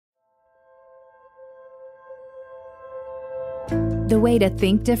The way to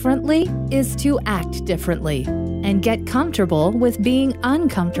think differently is to act differently and get comfortable with being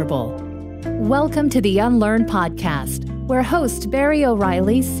uncomfortable. Welcome to the Unlearn podcast, where host Barry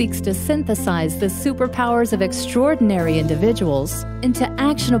O'Reilly seeks to synthesize the superpowers of extraordinary individuals into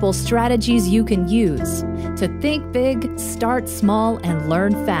actionable strategies you can use to think big, start small, and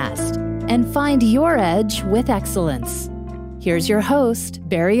learn fast, and find your edge with excellence. Here's your host,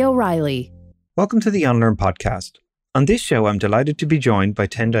 Barry O'Reilly. Welcome to the Unlearn podcast. On this show, I'm delighted to be joined by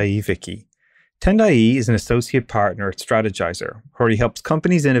Tendayi Viki. Tendayi is an associate partner at Strategyzer, where he helps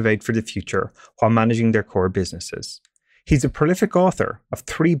companies innovate for the future while managing their core businesses. He's a prolific author of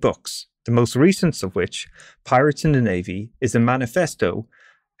 3 books, the most recent of which, Pirates in the Navy, is a manifesto,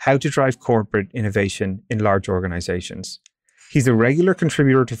 How to Drive Corporate Innovation in Large Organizations. He's a regular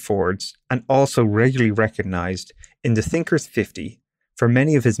contributor to Forbes and also regularly recognized in the Thinkers 50 for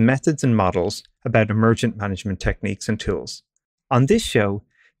many of his methods and models about emergent management techniques and tools. On this show,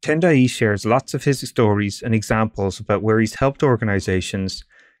 Tendayi shares lots of his stories and examples about where he's helped organizations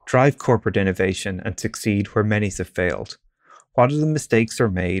drive corporate innovation and succeed where many have failed. What are the mistakes are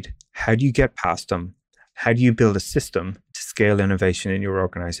made? How do you get past them? How do you build a system to scale innovation in your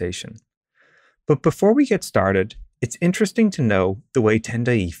organization? But before we get started, it's interesting to know the way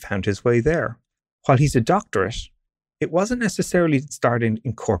Tendayi found his way there. While he's a doctorate, it wasn't necessarily starting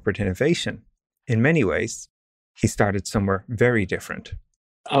in corporate innovation. In many ways, he started somewhere very different.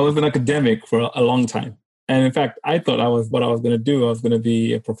 I was an academic for a long time. And in fact, I thought what I was going to do. I was going to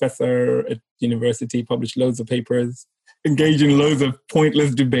be a professor at university, publish loads of papers, engage in loads of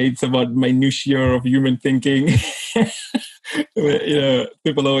pointless debates about minutiae of human thinking.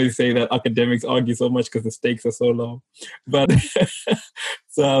 People always say that academics argue so much because the stakes are so low. But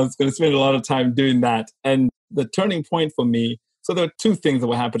so I was going to spend a lot of time doing that. And the turning point for me, so there were 2 things that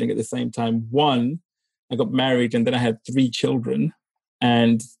were happening at the same time. One, I got married and then I had 3 children.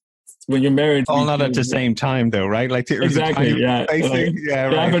 And when you're married... All not at the same time though, right? Like exactly, yeah. Right.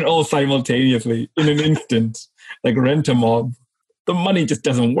 They happen all simultaneously in an instant, like rent a mob. The money just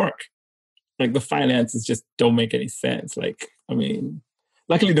doesn't work. Like the finances just don't make any sense.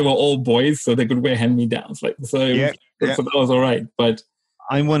 Luckily they were all boys, so they could wear hand-me-downs. So that was all right. But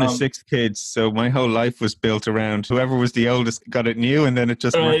I'm one of 6 kids, so my whole life was built around whoever was the oldest got it new, and then it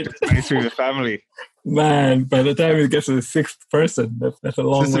just worked its way through the family. Man, by the time it gets to the 6th person, that's a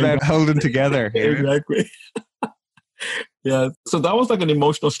long way. It's about holding together. Exactly. Yeah. So that was like an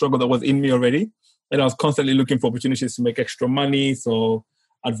emotional struggle that was in me already. And I was constantly looking for opportunities to make extra money. So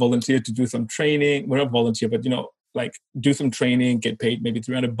I'd volunteer to do some training. Well, not volunteer, but, do some training, get paid maybe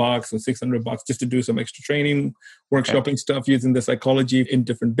 $300 or $600 just to do some extra training, workshopping stuff using the psychology in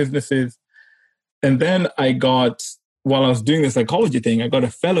different businesses. And then while I was doing the psychology thing, I got a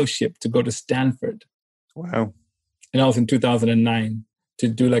fellowship to go to Stanford. Wow. And I was in 2009 to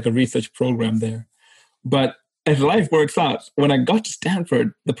do like a research program there. But as life works out, when I got to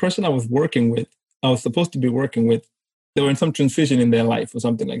Stanford, the person I was supposed to be working with, they were in some transition in their life or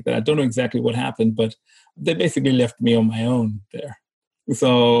something like that. I don't know exactly what happened, but they basically left me on my own there.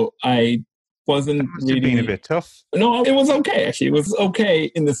 So I wasn't really... being a bit tough. No, it was okay, actually. It was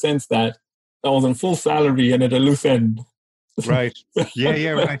okay in the sense that I was on full salary and at a loose end. Right.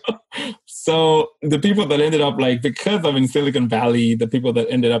 Yeah, right. So the people that ended up because I'm in Silicon Valley, the people that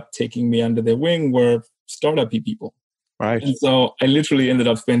ended up taking me under their wing were startup-y people. Right. And so I literally ended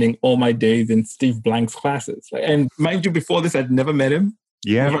up spending all my days in Steve Blank's classes. And mind you, before this, I'd never met him.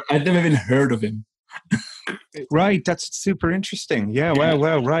 Yeah. I'd never even heard of him. Right. That's super interesting. Yeah.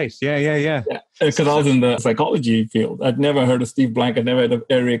 Well, right. Yeah. Because I was in the psychology field. I'd never heard of Steve Blank. I'd never heard of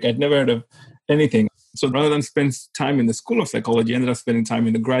Eric. I'd never heard of anything. So rather than spend time in the School of Psychology, I ended up spending time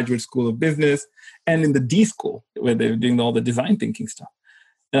in the Graduate School of Business and in the D School, where they were doing all the design thinking stuff.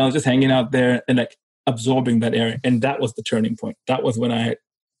 And I was just hanging out there and absorbing that area. And that was the turning point. That was when I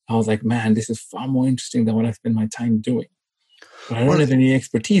was like, man, this is far more interesting than what I spend my time doing. But I don't have any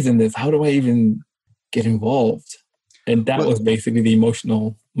expertise in this. How do I even get involved? And that was basically the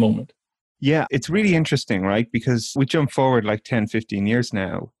emotional moment. Yeah, it's really interesting, right? Because we jump forward 10, 15 years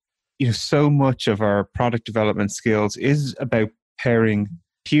now. So much of our product development skills is about pairing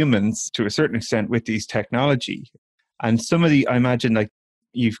humans to a certain extent with these technology. And I imagine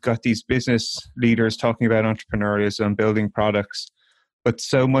you've got these business leaders talking about entrepreneurialism, building products, but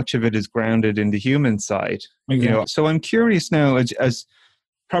so much of it is grounded in the human side. Exactly. So I'm curious now, as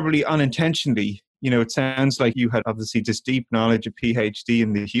probably unintentionally, it sounds like you had obviously this deep knowledge, a PhD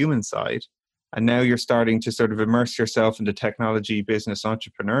in the human side, and now you're starting to sort of immerse yourself in the technology, business,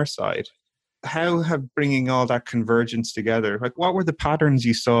 entrepreneur side. How have bringing all that convergence together, what were the patterns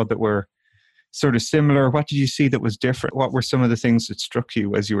you saw that were sort of similar? What did you see that was different? What were some of the things that struck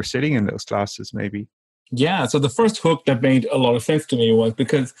you as you were sitting in those classes, maybe? Yeah, so the first hook that made a lot of sense to me was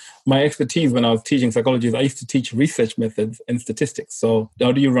because my expertise when I was teaching psychology is I used to teach research methods and statistics. So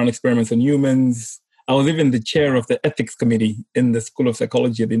how do you run experiments on humans? I was even the chair of the ethics committee in the School of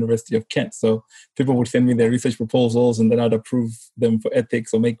Psychology at the University of Kent. So people would send me their research proposals and then I'd approve them for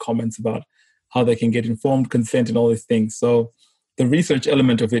ethics or make comments about how they can get informed consent and all these things. So the research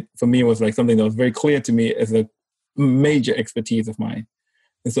element of it for me was like something that was very clear to me as a major expertise of mine.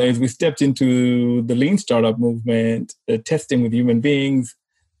 And so as we stepped into the lean startup movement, testing with human beings,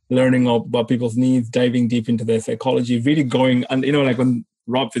 learning about people's needs, diving deep into their psychology, really going, and like when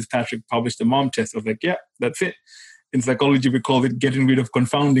Rob Fitzpatrick published the MOM test, I was like, yeah, that's it. In psychology, we call it getting rid of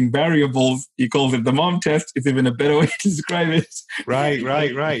confounding variables. He calls it the MOM test. It's even a better way to describe it.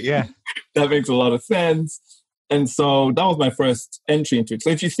 Right. Yeah. That makes a lot of sense. And so that was my first entry into it. So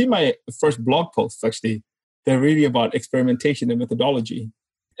if you see my first blog posts, actually, they're really about experimentation and methodology.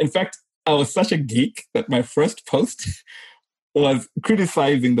 In fact, I was such a geek that my first post was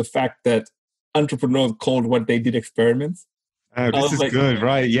criticizing the fact that entrepreneurs called what they did experiments. Oh, this is like, good,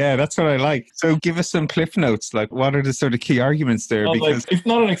 right? Yeah, that's what I like. So give us some cliff notes. Like, what are the sort of key arguments there? Because it's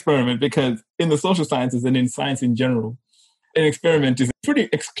not an experiment, because in the social sciences and in science in general, an experiment is a pretty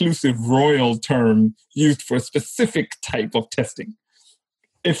exclusive royal term used for a specific type of testing.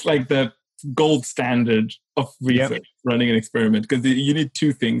 It's like the gold standard of research, running an experiment, because you need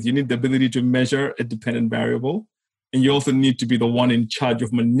two things. You need the ability to measure a dependent variable, and you also need to be the one in charge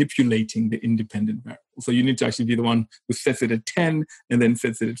of manipulating the independent variable. So you need to actually be the one who sets it at 10 and then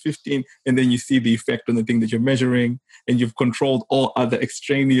sets it at 15, and then you see the effect on the thing that you're measuring, and you've controlled all other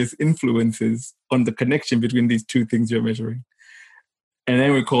extraneous influences on the connection between these two things you're measuring. And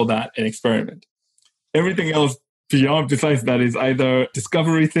then we call that an experiment. Everything else besides that is either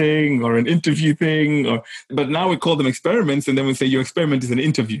discovery thing or an interview thing, but now we call them experiments, and then we say your experiment is an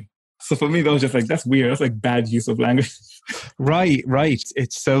interview. So for me, that was just like, that's weird. That's like bad use of language. Right.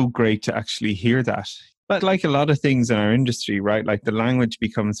 It's so great to actually hear that. But like a lot of things in our industry, right? Like the language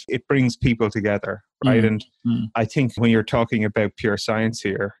it brings people together, right? And I think when you're talking about pure science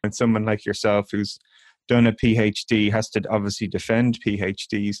here, and someone like yourself who's done a PhD has to obviously defend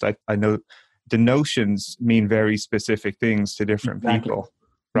PhDs, like I know the notions mean very specific things to different people,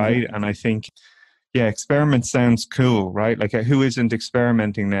 right? Exactly. And I think, experiment sounds cool, right? Like who isn't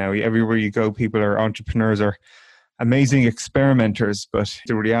experimenting now? Everywhere you go, people are entrepreneurs or amazing experimenters, but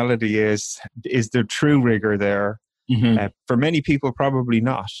the reality is there true rigor there? For many people, probably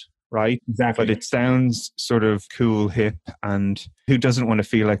not, right? Exactly. But it sounds sort of cool, hip, and who doesn't want to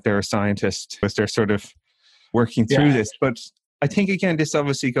feel like they're a scientist as they're sort of working through this? But I think, again, this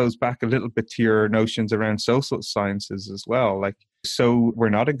obviously goes back a little bit to your notions around social sciences as well. Like, so we're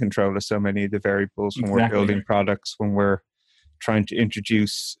not in control of so many of the variables when we're building products, when we're trying to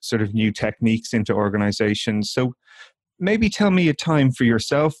introduce sort of new techniques into organizations. So maybe tell me a time for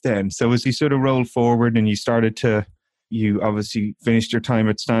yourself then. So as you sort of rolled forward and you obviously finished your time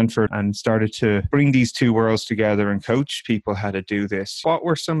at Stanford and started to bring these two worlds together and coach people how to do this. What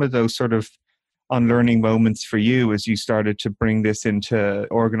were some of those sort of unlearning moments for you as you started to bring this into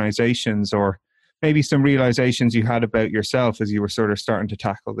organizations, or maybe some realizations you had about yourself as you were sort of starting to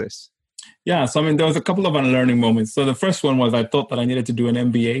tackle this? Yeah, so I mean, there was a couple of unlearning moments. So the first one was I thought that I needed to do an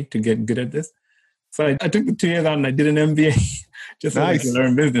MBA to get good at this. So I took the 2 years out and I did an MBA just so I could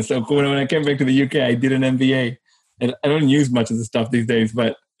learn business. So when I came back to the UK, I did an MBA. And I don't use much of the stuff these days,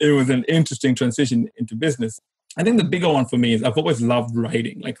 but it was an interesting transition into business. I think the bigger one for me is I've always loved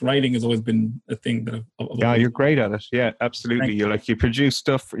writing. Like writing has always been a thing that I've you're great at it. Yeah, absolutely. You produce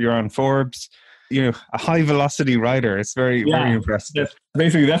stuff. You're on Forbes. You're a high velocity writer. It's very impressive.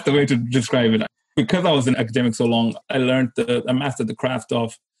 That's the way to describe it. Because I was an academic so long, I mastered the craft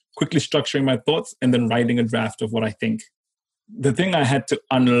of quickly structuring my thoughts and then writing a draft of what I think. The thing I had to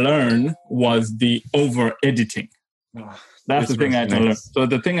unlearn was the over editing. That's the thing I had to learn. So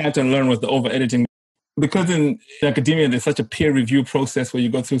the thing I had to learn was the over editing. Because in academia, there's such a peer review process where you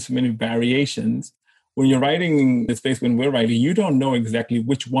go through so many variations. When you're writing in the space, when we're writing, you don't know exactly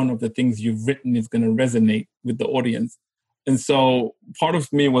which one of the things you've written is going to resonate with the audience. And so part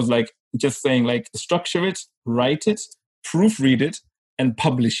of me was like, just saying like, structure it, write it, proofread it, and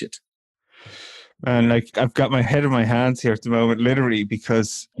publish it. And like, I've got my head in my hands here at the moment, literally,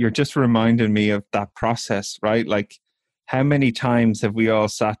 because you're just reminding me of that process, right? Like, how many times have we all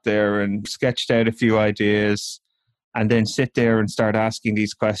sat there and sketched out a few ideas and then sit there and start asking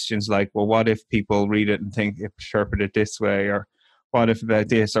these questions like, well, what if people read it and interpret it this way? Or what if about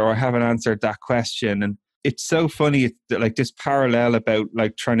this? Or I haven't answered that question. And it's so funny like this parallel about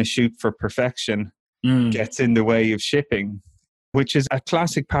like trying to shoot for perfection gets in the way of shipping, which is a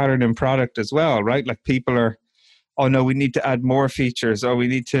classic pattern in product as well, right? Like people are, oh no, we need to add more features. Oh, we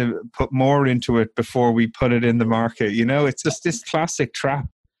need to put more into it before we put it in the market. You know, it's just this classic trap.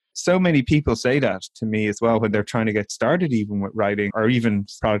 So many people say that to me as well when they're trying to get started, even with writing or even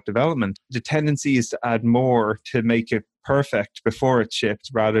product development. The tendency is to add more to make it perfect before it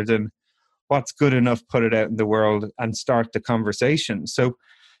ships rather than what's good enough, put it out in the world and start the conversation. So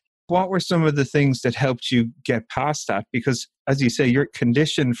what were some of the things that helped you get past that? Because as you say, you're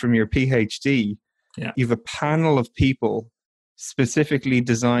conditioned from your PhD. Yeah. You have a panel of people specifically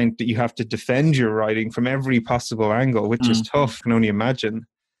designed that you have to defend your writing from every possible angle, which is tough, I can only imagine.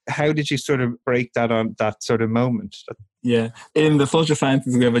 How did you sort of break that on that sort of moment? Yeah. In the social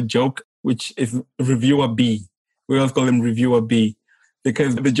sciences, we have a joke, which is reviewer B. We always call him reviewer B.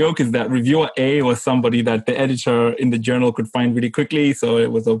 Because the joke is that reviewer A was somebody that the editor in the journal could find really quickly, so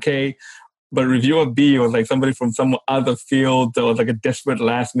it was okay. But reviewer B was like somebody from some other field that was like a desperate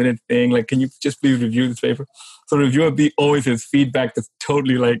last minute thing. Like, can you just please review this paper? So reviewer B always has feedback that's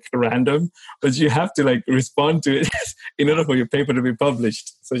totally like random, but you have to like respond to it in order for your paper to be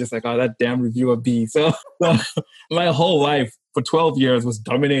published. So just like, oh, that damn reviewer B. So my whole life for 12 years was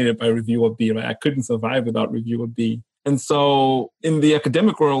dominated by reviewer B. Right? I couldn't survive without reviewer B. And so in the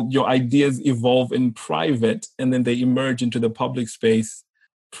academic world, your ideas evolve in private and then they emerge into the public space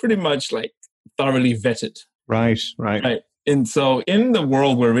pretty much like thoroughly vetted. Right. And so in the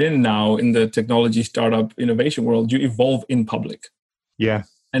world we're in now, in the technology startup innovation world, you evolve in public. Yeah.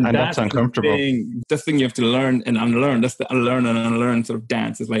 And that's uncomfortable. That's the thing you have to learn and unlearn. That's the unlearn and unlearn sort of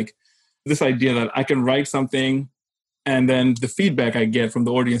dance. It's like this idea that I can write something and then the feedback I get from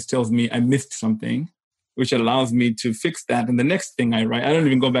the audience tells me I missed something, which allows me to fix that in the next thing I write. I don't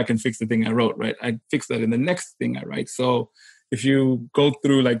even go back and fix the thing I wrote, right? I fix that in the next thing I write. So if you go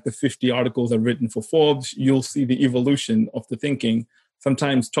through like the 50 articles I've written for Forbes, you'll see the evolution of the thinking.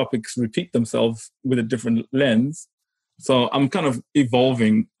 Sometimes topics repeat themselves with a different lens. So I'm kind of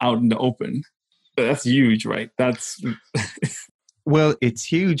evolving out in the open. But that's huge, right? Well, it's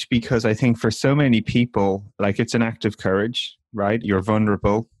huge because I think for so many people, like it's an act of courage, right? You're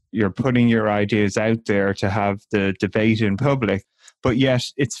vulnerable. You're putting your ideas out there to have the debate in public. But yet,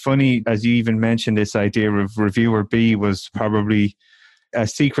 it's funny, as you even mentioned, this idea of reviewer B was probably a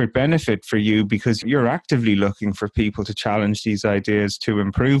secret benefit for you because you're actively looking for people to challenge these ideas to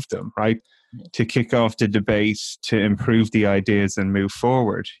improve them, right? To kick off the debate, to improve the ideas and move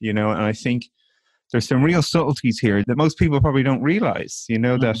forward, you know? And I think there's some real subtleties here that most people probably don't realize, you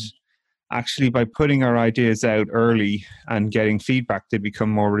know, that actually by putting our ideas out early and getting feedback, they become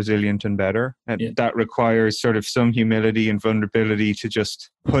more resilient and better. And that requires sort of some humility and vulnerability to just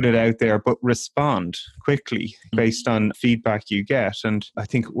put it out there, but respond quickly based on feedback you get. And I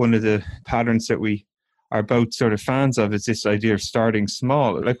think one of the patterns that we are both sort of fans of is this idea of starting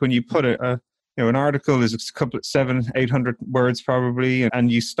small. Like when you put an article is a couple of 700-800 words probably,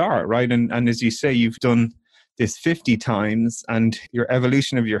 and you start, right? And as you say, you've done this 50 times and your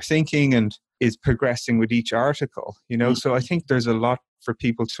evolution of your thinking and is progressing with each article, you know? So I think there's a lot for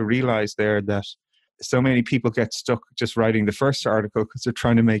people to realize there that so many people get stuck just writing the first article because they're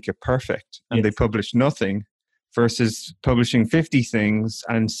trying to make it perfect and they publish nothing versus publishing 50 things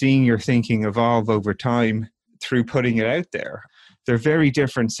and seeing your thinking evolve over time through putting it out there. They're very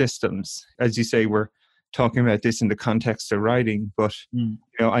different systems. As you say, we're talking about this in the context of writing, but you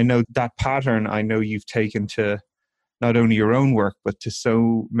know, I know that pattern, I know you've taken to not only your own work, but to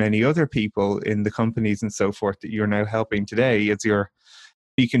so many other people in the companies and so forth that you're now helping today as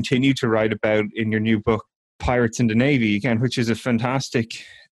you continue to write about in your new book, Pirates in the Navy, again, which is a fantastic,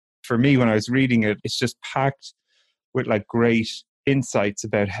 for me, when I was reading it, it's just packed with like great insights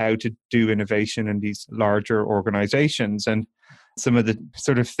about how to do innovation in these larger organizations and some of the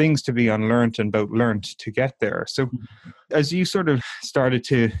sort of things to be unlearned and both learned to get there. So as you sort of started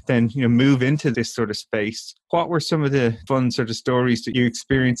to then, you know, move into this sort of space, what were some of the fun sort of stories that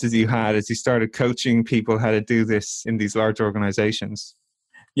experiences you had as you started coaching people how to do this in these large organizations?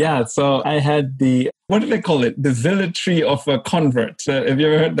 Yeah, so I had what do they call it? The zealotry of a convert. Have you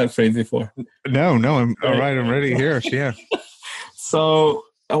ever heard that phrase before? No, I'm all right. I'm ready here. Yeah. So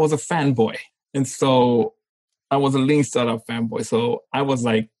I was a fanboy. And so I was a lean startup fanboy. So I was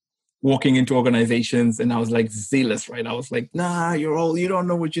like walking into organizations and I was like zealous, right? I was like, nah, you don't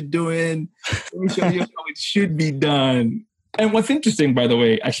know what you're doing. Let me show you how it should be done. And what's interesting, by the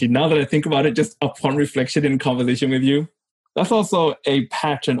way, actually, now that I think about it, just upon reflection in conversation with you, that's also a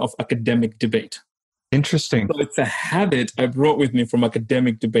pattern of academic debate. Interesting. So it's a habit I brought with me from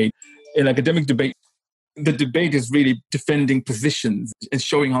academic debate. In academic debate, the debate is really defending positions and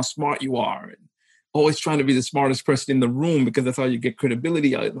showing how smart you are. And always trying to be the smartest person in the room because that's how you get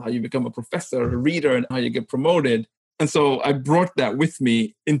credibility, how you become a professor, a reader, and how you get promoted. And so I brought that with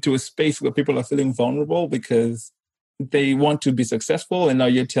me into a space where people are feeling vulnerable because they want to be successful. And now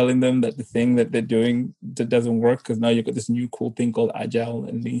you're telling them that the thing that they're doing that doesn't work because now you've got this new cool thing called Agile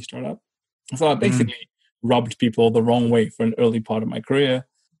and Lean Startup. So I basically rubbed people the wrong way for an early part of my career.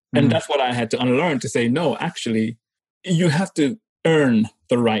 And that's what I had to unlearn to say, no, actually, you have to earn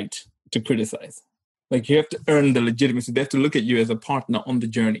the right to criticize. Like you have to earn the legitimacy. They have to look at you as a partner on the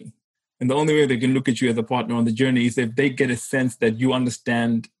journey. And the only way they can look at you as a partner on the journey is if they get a sense that you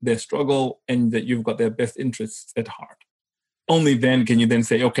understand their struggle and that you've got their best interests at heart. Only then can you then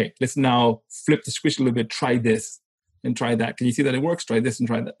say, okay, let's now flip the switch a little bit, try this and try that. Can you see that it works? Try this and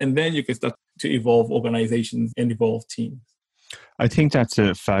try that. And then you can start to evolve organizations and evolve teams. I think that's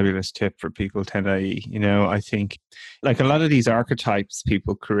a fabulous tip for people, Tendayi. I think like a lot of these archetypes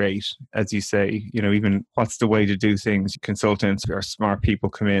people create, as you say, even what's the way to do things. Consultants or smart people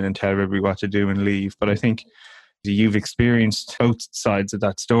come in and tell everybody what to do and leave. But I think you've experienced both sides of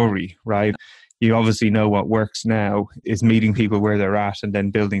that story, right? You obviously know what works now is meeting people where they're at and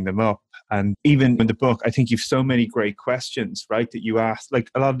then building them up. And even in the book, I think you've so many great questions, right, that you ask. Like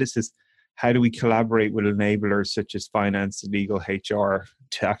a lot of this is, how do we collaborate with enablers such as finance, legal, HR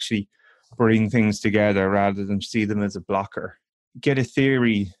to actually bring things together rather than see them as a blocker? Get a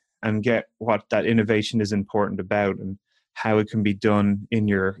theory and get what that innovation is important about and how it can be done in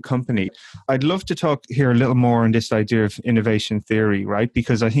your company. I'd love to talk here a little more on this idea of innovation theory, right?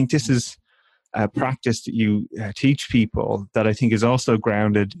 Because I think this is a practice that you teach people that I think is also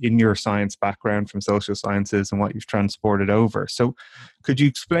grounded in your science background from social sciences and what you've transported over. So could you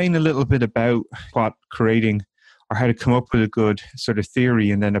explain a little bit about what creating or how to come up with a good sort of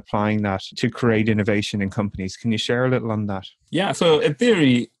theory and then applying that to create innovation in companies? Can you share a little on that? Yeah, so a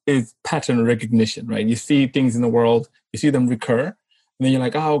theory is pattern recognition, right? You see things in the world, you see them recur, and then you're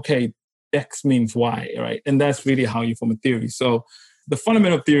like, oh, okay, X means Y, right? And that's really how you form a theory. So the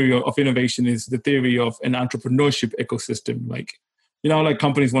fundamental theory of innovation is the theory of an entrepreneurship ecosystem. Like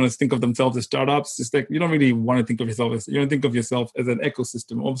companies want to think of themselves as startups. It's like you don't really want to think of yourself as, you don't think of yourself as an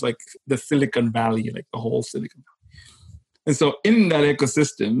ecosystem, almost like the Silicon Valley, like the whole Silicon Valley. And so in that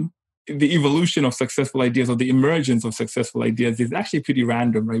ecosystem, the evolution of successful ideas or the emergence of successful ideas is actually pretty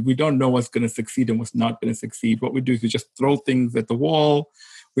random, right? We don't know what's going to succeed and what's not going to succeed. What we do is we just throw things at the wall,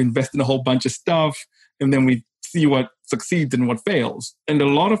 we invest in a whole bunch of stuff, and then we see what succeeds and what fails. And a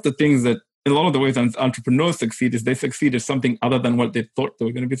lot of the ways entrepreneurs succeed is they succeed at something other than what they thought they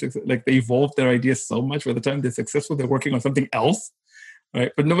were going to be successful. Like they evolve their ideas so much by the time they're successful, they're working on something else,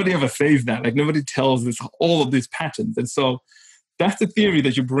 right? But nobody ever says that. Like nobody tells all of these patterns. And so that's the theory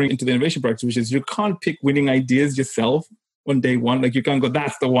that you bring into the innovation practice, which is you can't pick winning ideas yourself on day one. Like you can't go,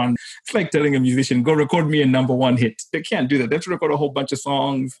 that's the one. It's like telling a musician, go record me a number one hit. They can't do that. They have to record a whole bunch of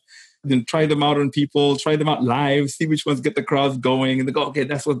songs, then try them out on people, try them out live, see which ones get the crowds going, and they go, okay,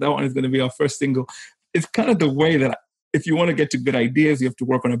 that one is going to be our first single. It's kind of the way that if you want to get to good ideas, you have to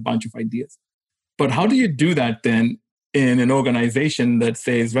work on a bunch of ideas. But how do you do that then in an organization that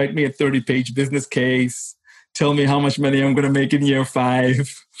says, write me a 30-page business case, tell me how much money I'm going to make in year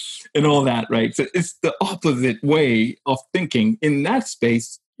 5, and all that, right? So it's the opposite way of thinking. In that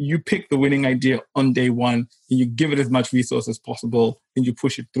space, you pick the winning idea on day one, and you give it as much resource as possible, and you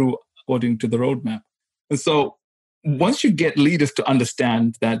push it through according to the roadmap. And so once you get leaders to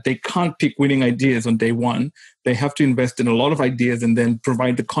understand that they can't pick winning ideas on day one, they have to invest in a lot of ideas and then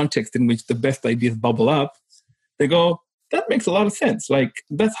provide the context in which the best ideas bubble up, they go, that makes a lot of sense. Like,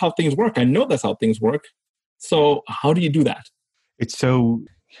 that's how things work. I know that's how things work. So how do you do that? It's so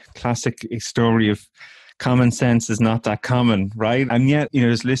classic story of common sense is not that common, right? And yet,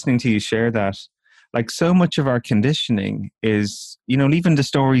 just listening to you share that, like so much of our conditioning is, even the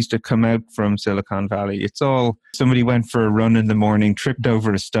stories that come out from Silicon Valley, it's all somebody went for a run in the morning, tripped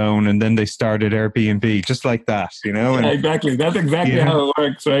over a stone, and then they started Airbnb, just like that, Yeah, exactly. That's exactly how it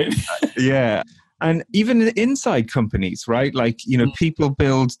works, right? Yeah. And even inside companies, right? Like, people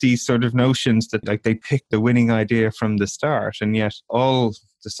build these sort of notions that like they pick the winning idea from the start. And yet all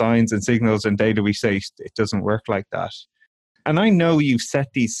the signs and signals and data we say it doesn't work like that. And I know you've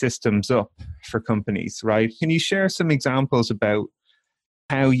set these systems up for companies, right? Can you share some examples about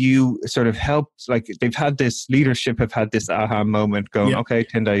how you sort of helped, like they've had this leadership, have had this aha moment going, okay,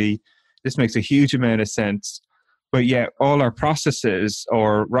 Tendayi, this makes a huge amount of sense. But yet all our processes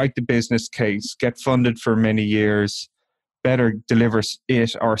or write the business case, get funded for many years, better delivers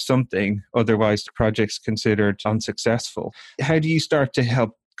it or something. Otherwise, the project's considered unsuccessful. How do you start to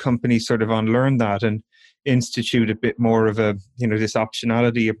help companies sort of unlearn that? And institute a bit more of a, this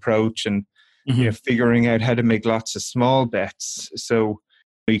optionality approach and, figuring out how to make lots of small bets. So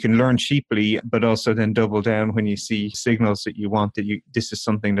you can learn cheaply, but also then double down when you see signals that you want that this is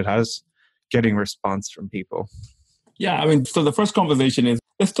something that has getting response from people. Yeah, I mean, so the first conversation is,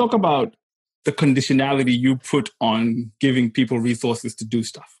 let's talk about the conditionality you put on giving people resources to do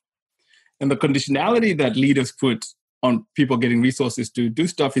stuff. And the conditionality that leaders put on people getting resources to do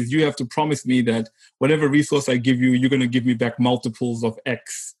stuff is you have to promise me that whatever resource I give you, you're going to give me back multiples of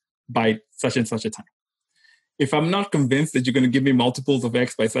X by such and such a time. If I'm not convinced that you're going to give me multiples of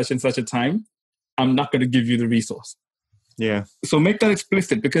X by such and such a time, I'm not going to give you the resource. Yeah. So make that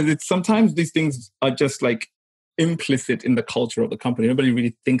explicit, because it's sometimes these things are just like implicit in the culture of the company. Nobody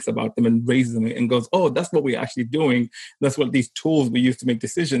really thinks about them and raises them and goes, oh, that's what we're actually doing. That's what these tools we use to make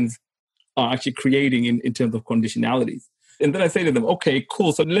decisions are actually creating in terms of conditionalities. And then I say to them, okay,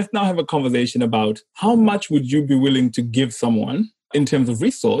 cool. So let's now have a conversation about how much would you be willing to give someone in terms of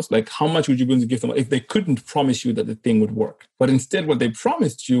resource? Like, how much would you be willing to give someone if they couldn't promise you that the thing would work? But instead, what they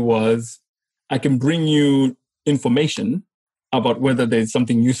promised you was, I can bring you information about whether there's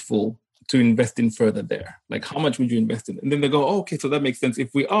something useful to invest in further there. Like, how much would you invest in? And then they go, oh, okay, so that makes sense. If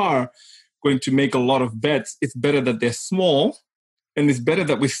we are going to make a lot of bets, it's better that they're small. And it's better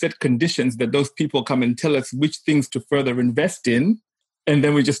that we set conditions that those people come and tell us which things to further invest in. And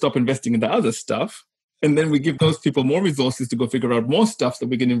then we just stop investing in the other stuff. And then we give those people more resources to go figure out more stuff that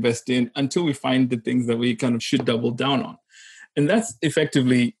we can invest in until we find the things that we kind of should double down on. And that's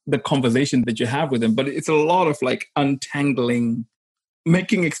effectively the conversation that you have with them. But it's a lot of like untangling,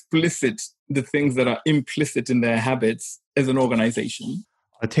 making explicit the things that are implicit in their habits as an organization.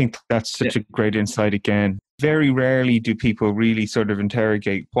 I think that's such a great insight again. Very rarely do people really sort of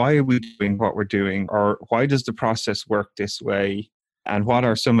interrogate, why are we doing what we're doing? Or why does the process work this way? And what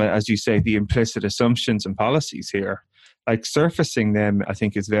are some, as you say, the implicit assumptions and policies here? Like surfacing them, I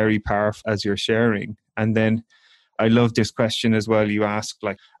think is very powerful as you're sharing. And then I love this question as well. You ask,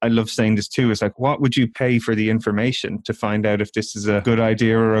 like, I love saying this too. It's like, what would you pay for the information to find out if this is a good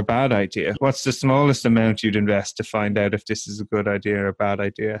idea or a bad idea? What's the smallest amount you'd invest to find out if this is a good idea or a bad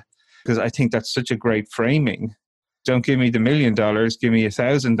idea? Because I think that's such a great framing. Don't give me the $1 million, give me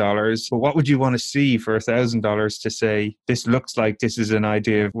 $1,000. But what would you want to see for $1,000 to say, this looks like this is an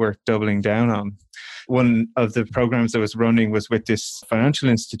idea worth doubling down on? One of the programs I was running was with this financial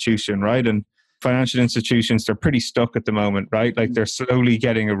institution, right? And financial institutions, they're pretty stuck at the moment, right? Like they're slowly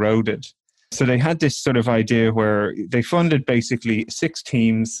getting eroded. So they had this sort of idea where they funded basically 6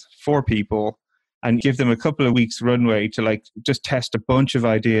 teams, 4 people, and give them a couple of weeks runway to like just test a bunch of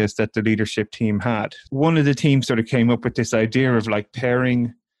ideas that the leadership team had. One of the teams sort of came up with this idea of like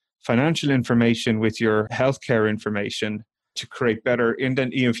pairing financial information with your healthcare information to create better, and then,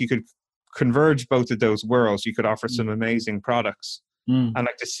 if you could converge both of those worlds, you could offer some amazing products. And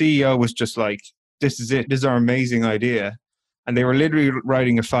like the CEO was just like, this is it. This is our amazing idea. And they were literally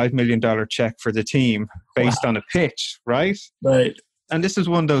writing a $5 million check for the team based on a pitch, right? Right. And this is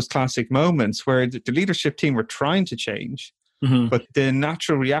one of those classic moments where the leadership team were trying to change, but the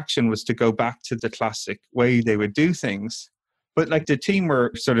natural reaction was to go back to the classic way they would do things. But like the team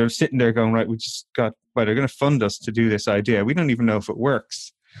were sort of sitting there going, right, they're going to fund us to do this idea. We don't even know if it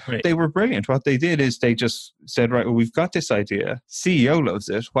works. Right. They were brilliant. What they did is they just said, right, well, we've got this idea. CEO loves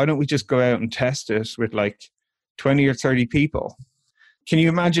it. Why don't we just go out and test it with like 20 or 30 people? Can you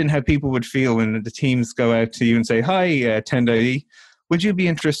imagine how people would feel when the teams go out to you and say, hi, Tendayi, would you be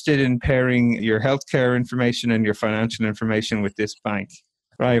interested in pairing your healthcare information and your financial information with this bank?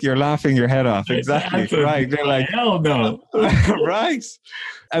 Right. You're laughing your head off. Exactly. Right. They're like, hell no. Right.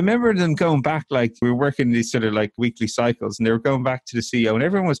 I remember them going back, like we were working these sort of like weekly cycles, and they were going back to the CEO and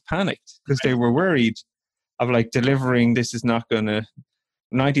everyone was panicked because they were worried of like delivering. This is not going to,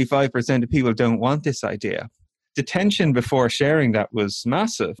 95% of people don't want this idea. The tension before sharing that was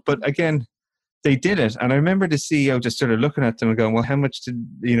massive. But again, they did it. And I remember the CEO just sort of looking at them and going, well, how much did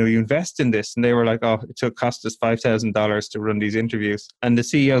you invest in this? And they were like, oh, it cost us $5,000 to run these interviews. And the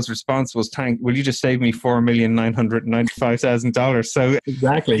CEO's response was, will you just save me $4,995,000? So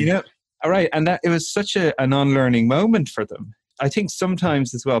exactly. All right. And that it was such an unlearning moment for them. I think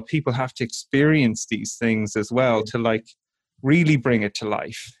sometimes as well, people have to experience these things as well to like really bring it to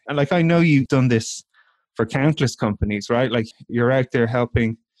life. And like, I know you've done this for countless companies, right? Like you're out there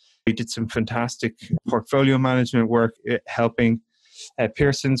helping. You did some fantastic portfolio management work, helping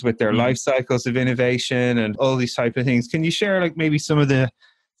Pearsons with their life cycles of innovation and all these type of things. Can you share like maybe some of the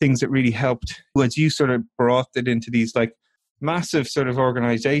things that really helped as you sort of brought it into these like massive sort of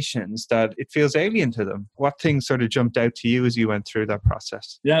organizations that it feels alien to them. What things sort of jumped out to you as you went through that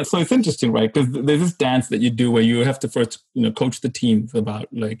process? Yeah, so it's interesting, right? Because there's this dance that you do where you have to first, coach the teams about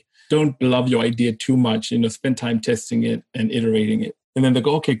like, don't love your idea too much, spend time testing it and iterating it. And then they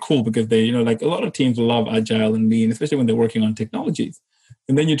go, okay, cool, because they, like a lot of teams love agile and lean, especially when they're working on technologies.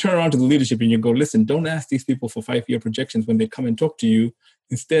 And then you turn around to the leadership and you go, listen, don't ask these people for 5-year projections when they come and talk to you.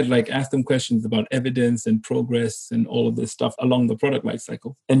 Instead, like ask them questions about evidence and progress and all of this stuff along the product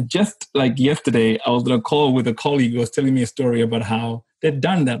lifecycle. And just like yesterday, I was on a call with a colleague who was telling me a story about how they've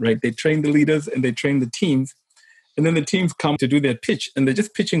done that, right? They train the leaders and they train the teams. And then the teams come to do their pitch and they're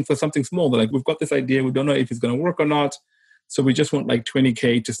just pitching for something small. They're like, we've got this idea. We don't know if it's going to work or not. So we just want like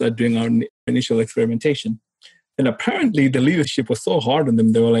 20K to start doing our initial experimentation. And apparently the leadership was so hard on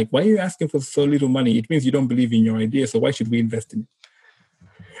them. They were like, why are you asking for so little money? It means you don't believe in your idea. So why should we invest in it?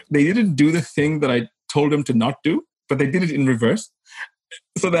 They didn't do the thing that I told them to not do, but they did it in reverse.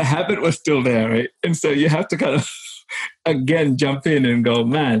 So the habit was still there, right? And so you have to kind of, again, jump in and go,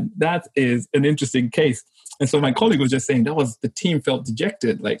 man, that is an interesting case. And so my colleague was just saying the team felt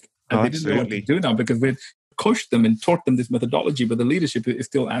dejected. Like, they didn't know what to do now because we'd coached them and taught them this methodology, but the leadership is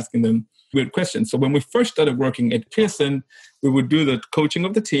still asking them weird questions. So when we first started working at Pearson, we would do the coaching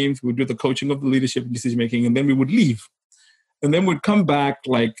of the teams, we would do the coaching of the leadership and decision-making, and then we would leave. And then we'd come back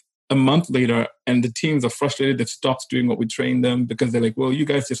like a month later and the teams are frustrated. They've stopped doing what we trained them because they're like, well, you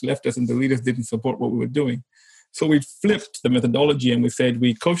guys just left us and the leaders didn't support what we were doing. So we flipped the methodology and we said,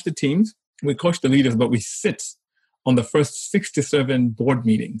 we coach the teams, we coach the leaders, but we sit on the first 6 to 7 board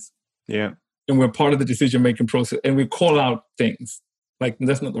meetings. Yeah. And we're part of the decision-making process and we call out things. Like,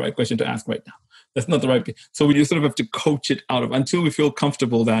 that's not the right question to ask right now. That's not the right. So we just sort of have to coach it out of until we feel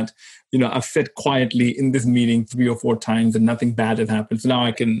comfortable that, I've said quietly in this meeting 3 or 4 times and nothing bad has happened. So now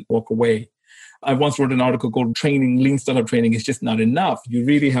I can walk away. I once wrote an article called Lean Startup Training is just not enough. You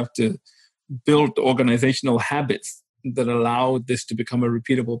really have to build organizational habits that allow this to become a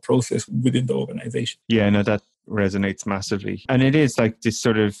repeatable process within the organization. Yeah, no, that resonates massively. And it is like this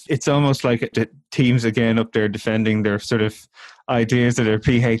sort of, it's almost like the teams again up there defending their sort of ideas of their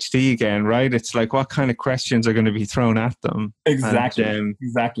PhD again, right? It's like, what kind of questions are going to be thrown at them? Exactly.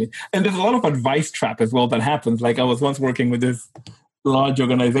 Exactly. And there's a lot of advice trap as well that happens. Like I was once working with this large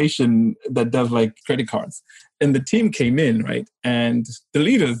organization that does like credit cards. And the team came in, right? And the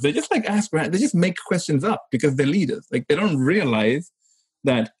leaders, they just like ask, they just make questions up because they're leaders. Like they don't realize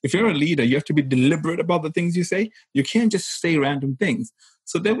that if you're a leader, you have to be deliberate about the things you say. You can't just say random things.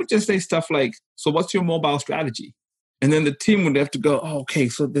 So they would just say stuff like, so what's your mobile strategy? And then the team would have to go, oh, okay,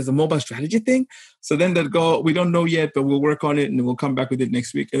 so there's a mobile strategy thing. So then they'd go, we don't know yet, but we'll work on it and we'll come back with it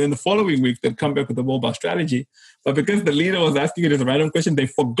next week. And then the following week, they'd come back with the mobile strategy. But because the leader was asking it as a random question, they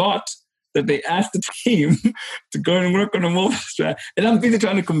forgot that they asked the team to go and work on a mobile strategy. And I'm busy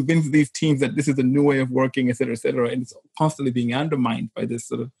trying to convince these teams that this is a new way of working, et cetera, et cetera. And it's constantly being undermined by this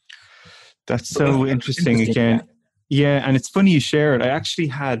sort of... That's so interesting again. Yeah, and it's funny you share it. I actually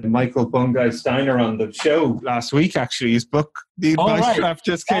had Michael Bungay-Steiner on the show last week, actually. His book, The Advice Trap,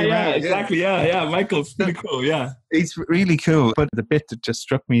 just came out. Exactly, yeah. Michael's really cool, yeah. It's really cool. But the bit that just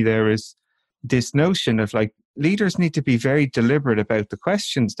struck me there is this notion of like, leaders need to be very deliberate about the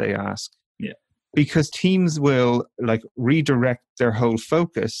questions they ask. Yeah. Because teams will like redirect their whole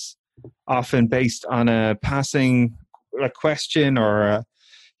focus, often based on a passing like question or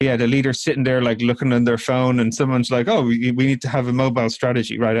the leader sitting there like looking on their phone and someone's like, oh, we need to have a mobile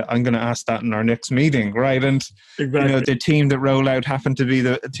strategy, right? I'm going to ask that in our next meeting, right? And exactly. The team that roll out happened to be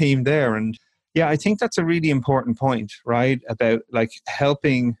the team there. And yeah, I think that's a really important point, right? About like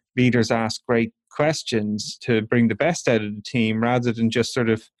helping leaders ask great questions to bring the best out of the team rather than just sort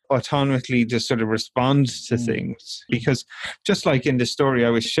of autonomously just sort of respond to things. Because just like in the story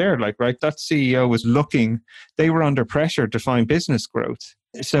I was shared, like, right, that CEO was they were under pressure to find business growth.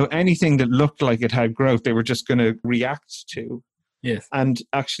 So anything that looked like it had growth, they were just going to react to. Yes. And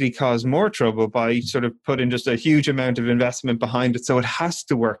actually cause more trouble by sort of putting just a huge amount of investment behind it. So it has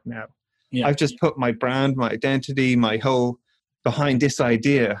to work now. Yeah. I've just put my brand, my identity, my whole behind this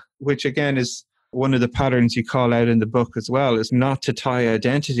idea, which again is one of the patterns you call out in the book as well, is not to tie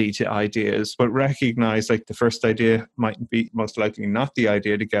identity to ideas, but recognize like the first idea might be most likely not the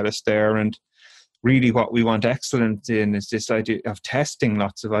idea to get us there. And really what we want excellence in is this idea of testing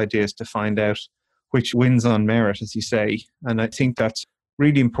lots of ideas to find out which wins on merit, as you say. And I think that's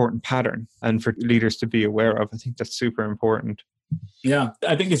really important pattern and for leaders to be aware of. I think that's super important. Yeah,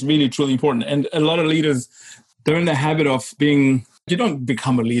 I think it's really, truly important. And a lot of leaders, they're in the habit of being you don't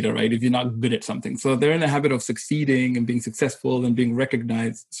become a leader, right, if you're not good at something. So they're in the habit of succeeding and being successful and being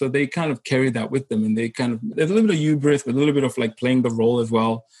recognized. So they kind of carry that with them. And there's a little bit of hubris, but a little bit of like playing the role as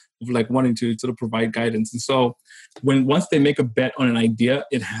well, of like wanting to sort of provide guidance. And so once they make a bet on an idea,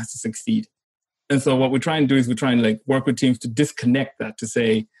 it has to succeed. And so what we try and do is we try and like work with teams to disconnect that, to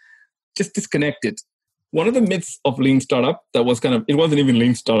say, just disconnect it. One of the myths of lean startup that was it wasn't even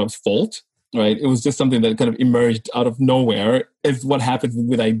lean startup's fault, right? It was just something that kind of emerged out of nowhere. Is what happens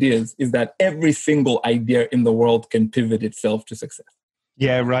with ideas is that every single idea in the world can pivot itself to success.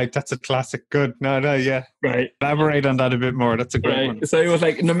 Yeah, right. That's a classic. Good. No, yeah. Right. Elaborate on that a bit more. That's a great one. So it was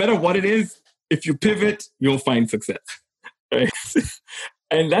like, no matter what it is, if you pivot, you'll find success. Right?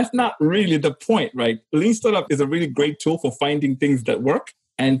 And that's not really the point, right? Lean startup is a really great tool for finding things that work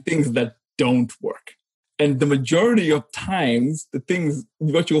and things that don't work. And the majority of times,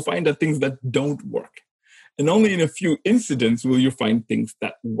 what you'll find are things that don't work. And only in a few incidents will you find things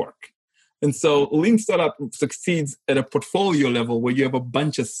that work. And so lean startup succeeds at a portfolio level where you have a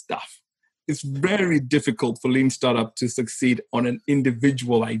bunch of stuff. It's very difficult for lean startup to succeed on an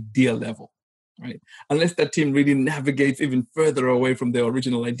individual idea level, right? Unless that team really navigates even further away from their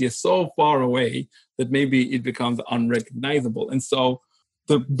original idea, so far away that maybe it becomes unrecognizable. And so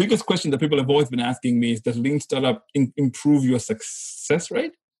the biggest question that people have always been asking me is, does lean startup improve your success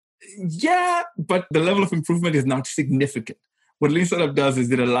rate? Yeah, but the level of improvement is not significant. What lean startup does is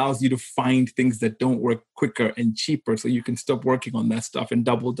it allows you to find things that don't work quicker and cheaper, so you can stop working on that stuff and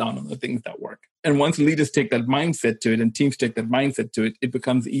double down on the things that work. And once leaders take that mindset to it and teams take that mindset to it, it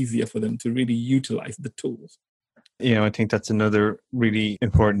becomes easier for them to really utilize the tools. I think that's another really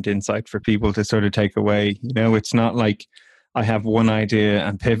important insight for people to sort of take away. It's not like I have one idea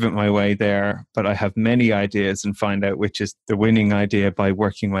and pivot my way there, but I have many ideas and find out which is the winning idea by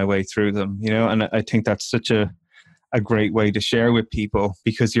working my way through them, and I think that's such a great way to share with people,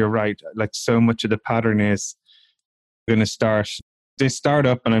 because you're right. Like, so much of the pattern is I'm going to start this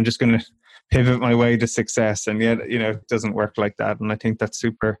startup and I'm just going to pivot my way to success. And yet, it doesn't work like that. And I think that's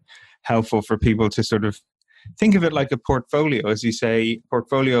super helpful for people to sort of think of it like a portfolio, as you say,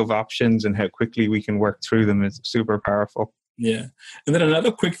 portfolio of options, and how quickly we can work through them is super powerful. Yeah. And then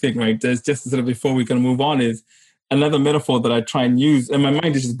another quick thing, right, there's just sort of before we can move on, is another metaphor that I try and use, and my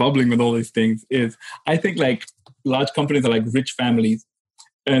mind is just bubbling with all these things, is I think like large companies are like rich families.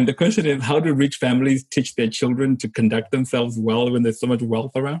 And the question is, how do rich families teach their children to conduct themselves well when there's so much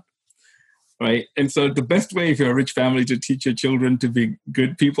wealth around? Right. And so the best way, if you're a rich family, to teach your children to be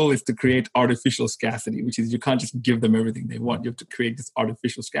good people is to create artificial scarcity, which is you can't just give them everything they want. You have to create this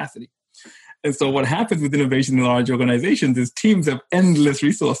artificial scarcity. And so what happens with innovation in large organizations is teams have endless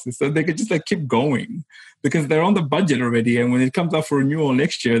resources. So they can just like keep going because they're on the budget already. And when it comes up for renewal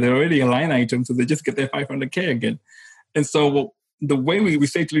next year, they're already a line item. So they just get their 500K again. And so the way we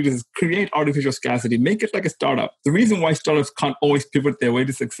say to leaders is create artificial scarcity, make it like a startup. The reason why startups can't always pivot their way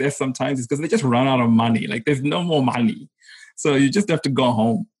to success sometimes is because they just run out of money. Like there's no more money. So you just have to go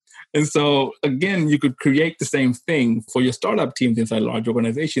home. And so again, you could create the same thing for your startup teams inside large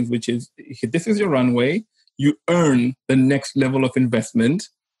organizations, which is, this is your runway. You earn the next level of investment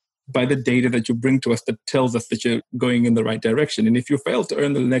by the data that you bring to us that tells us that you're going in the right direction. And if you fail to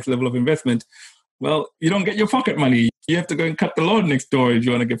earn the next level of investment, well, you don't get your pocket money. You have to go and cut the lawn next door if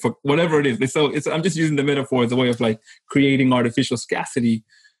you want to get whatever it is. So I'm just using the metaphor as a way of like creating artificial scarcity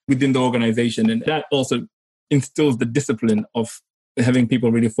within the organization. And that also instills the discipline of having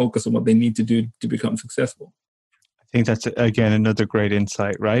people really focus on what they need to do to become successful. I think that's, again, another great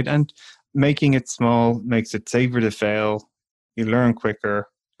insight, right? And making it small makes it safer to fail. You learn quicker.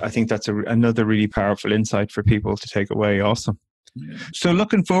 I think that's another really powerful insight for people to take away. Awesome. Yeah. So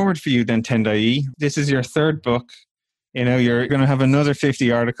looking forward for you then, Tendayi. This is your third book. You're going to have another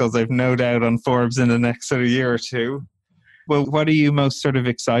 50 articles, I've no doubt, on Forbes in the next sort of year or two. Well, what are you most sort of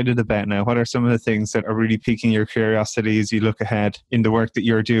excited about now? What are some of the things that are really piquing your curiosity as you look ahead in the work that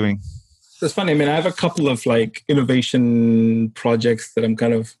you're doing? It's funny. I mean, I have a couple of like innovation projects that I'm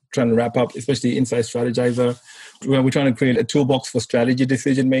kind of trying to wrap up, especially inside Strategyzer, where we're trying to create a toolbox for strategy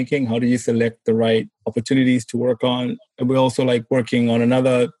decision making. How do you select the right opportunities to work on? And we're also like working on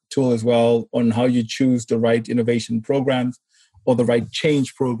another tool as well on how you choose the right innovation programs or the right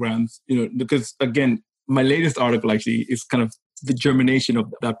change programs. Because again, my latest article actually is kind of the germination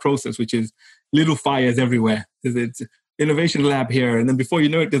of that process, which is little fires everywhere. It's innovation lab here. And then before you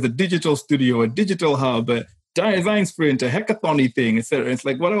know it, there's a digital studio, a digital hub, a design sprint, a hackathon-y thing, etc. It's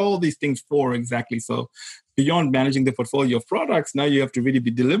like, what are all these things for exactly? So beyond managing the portfolio of products, now you have to really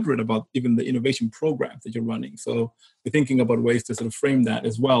be deliberate about even the innovation programs that you're running. So we're thinking about ways to sort of frame that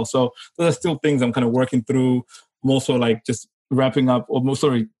as well. So those are still things I'm kind of working through. I'm also like just wrapping up,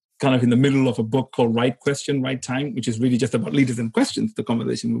 kind of in the middle of a book called Right Question, Right Time, which is really just about leaders and questions, the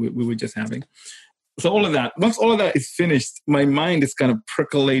conversation we were just having. So all of that, once all of that is finished, my mind is kind of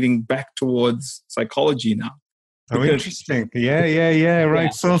percolating back towards psychology now. Oh, interesting. Yeah. Right. Yeah.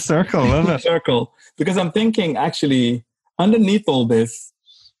 Full circle. Love it. Circle. Because I'm thinking, actually, underneath all this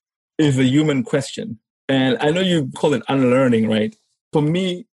is a human question. And I know you call it unlearning, right? For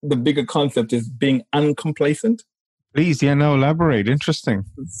me, the bigger concept is being uncomplacent. Please, elaborate. Interesting.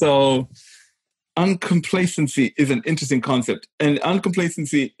 So uncomplacency is an interesting concept. And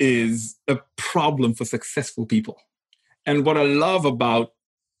uncomplacency is a problem for successful people. And what I love about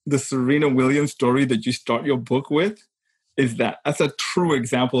the Serena Williams story that you start your book with is that that's a true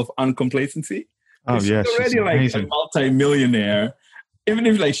example of uncomplacency. Oh, yes. She's already like a multi-millionaire. Even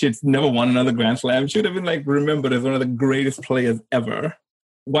if she'd never won another Grand Slam, she would have been remembered as one of the greatest players ever.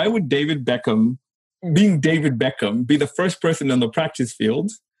 Why would David Beckham, being David Beckham, be the first person on the practice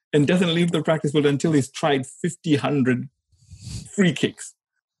field and doesn't leave the practice field until he's tried 100 free kicks?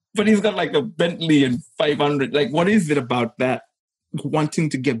 But he's got a Bentley and 500. What is it about that? Wanting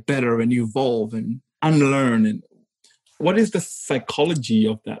to get better and evolve and unlearn. And what is the psychology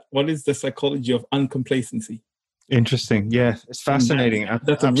of that? What is the psychology of uncomplacency? Interesting. Yeah, it's fascinating.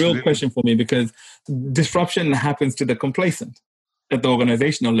 That's a real question for me, because disruption happens to the complacent at the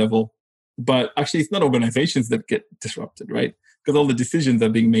organizational level. But actually, it's not organizations that get disrupted, right? Because all the decisions are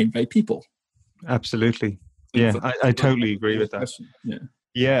being made by people. Absolutely. Yeah, I totally agree with that.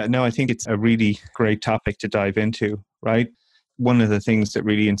 Yeah, no, I think it's a really great topic to dive into, right? One of the things that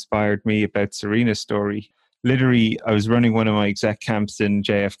really inspired me about Serena's story, literally, I was running one of my exec camps in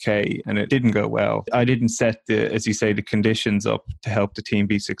JFK and it didn't go well. I didn't set as you say, the conditions up to help the team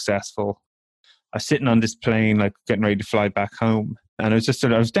be successful. I was sitting on this plane, getting ready to fly back home. And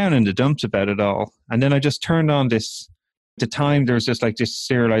I was down in the dumps about it all. And then I just turned on this, at the time there was just this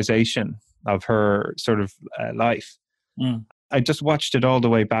serialization of her sort of life. Mm. I just watched it all the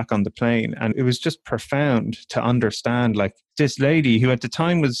way back on the plane. And it was just profound to understand, this lady who at the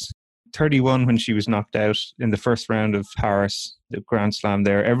time was 31 when she was knocked out in the first round of Paris, the Grand Slam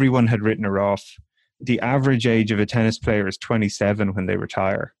there. Everyone had written her off. The average age of a tennis player is 27 when they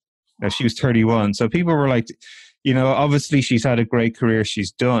retire. Now, she was 31. So people were obviously she's had a great career,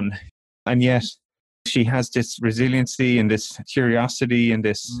 she's done. And yet she has this resiliency and this curiosity and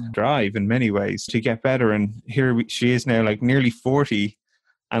this drive in many ways to get better. And here she is now nearly 40.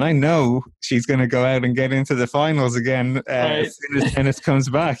 And I know she's going to go out and get into the finals again as soon as tennis comes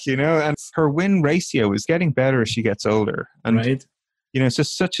back, and her win ratio is getting better as she gets older. And, it's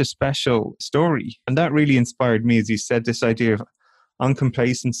just such a special story. And that really inspired me, as you said, this idea of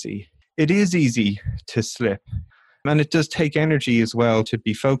uncomplacency. It is easy to slip. And it does take energy as well to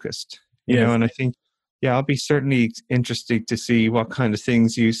be focused, you know, and I think, I'll be certainly interested to see what kind of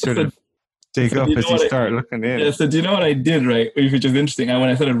things you sort of dig up as you start looking in. Yeah, so do you know what I did, right? Which is interesting. When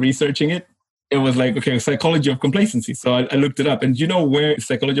I started researching it, it was psychology of complacency. So I looked it up. And do you know where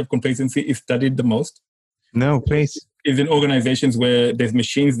psychology of complacency is studied the most? No, please. Is in organizations where there's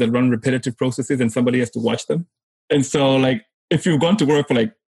machines that run repetitive processes and somebody has to watch them. And so if you've gone to work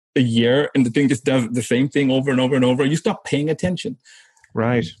for a year and the thing just does the same thing over and over and over, you stop paying attention.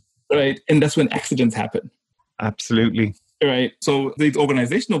 Right. And that's when accidents happen. Absolutely. Right. So these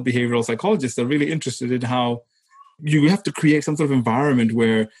organizational behavioral psychologists are really interested in how you have to create some sort of environment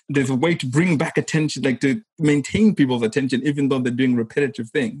where there's a way to bring back attention, to maintain people's attention, even though they're doing repetitive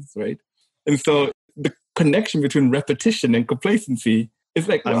things, right? And so the connection between repetition and complacency is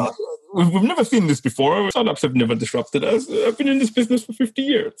we've never seen this before. Startups have never disrupted us. I've been in this business for 50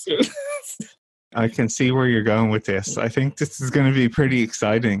 years. I can see where you're going with this. I think this is going to be pretty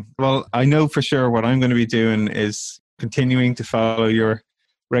exciting. Well, I know for sure what I'm going to be doing is continuing to follow your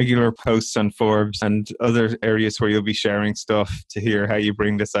regular posts on Forbes and other areas where you'll be sharing stuff to hear how you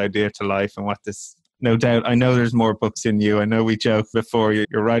bring this idea to life and what this, no doubt, I know there's more books in you. I know we joked before, your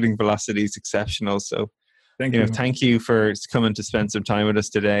writing velocity is exceptional. So thank you for coming to spend some time with us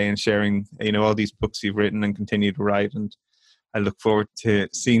today and sharing, all these books you've written and continue to write. And I look forward to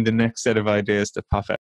seeing the next set of ideas that pop out.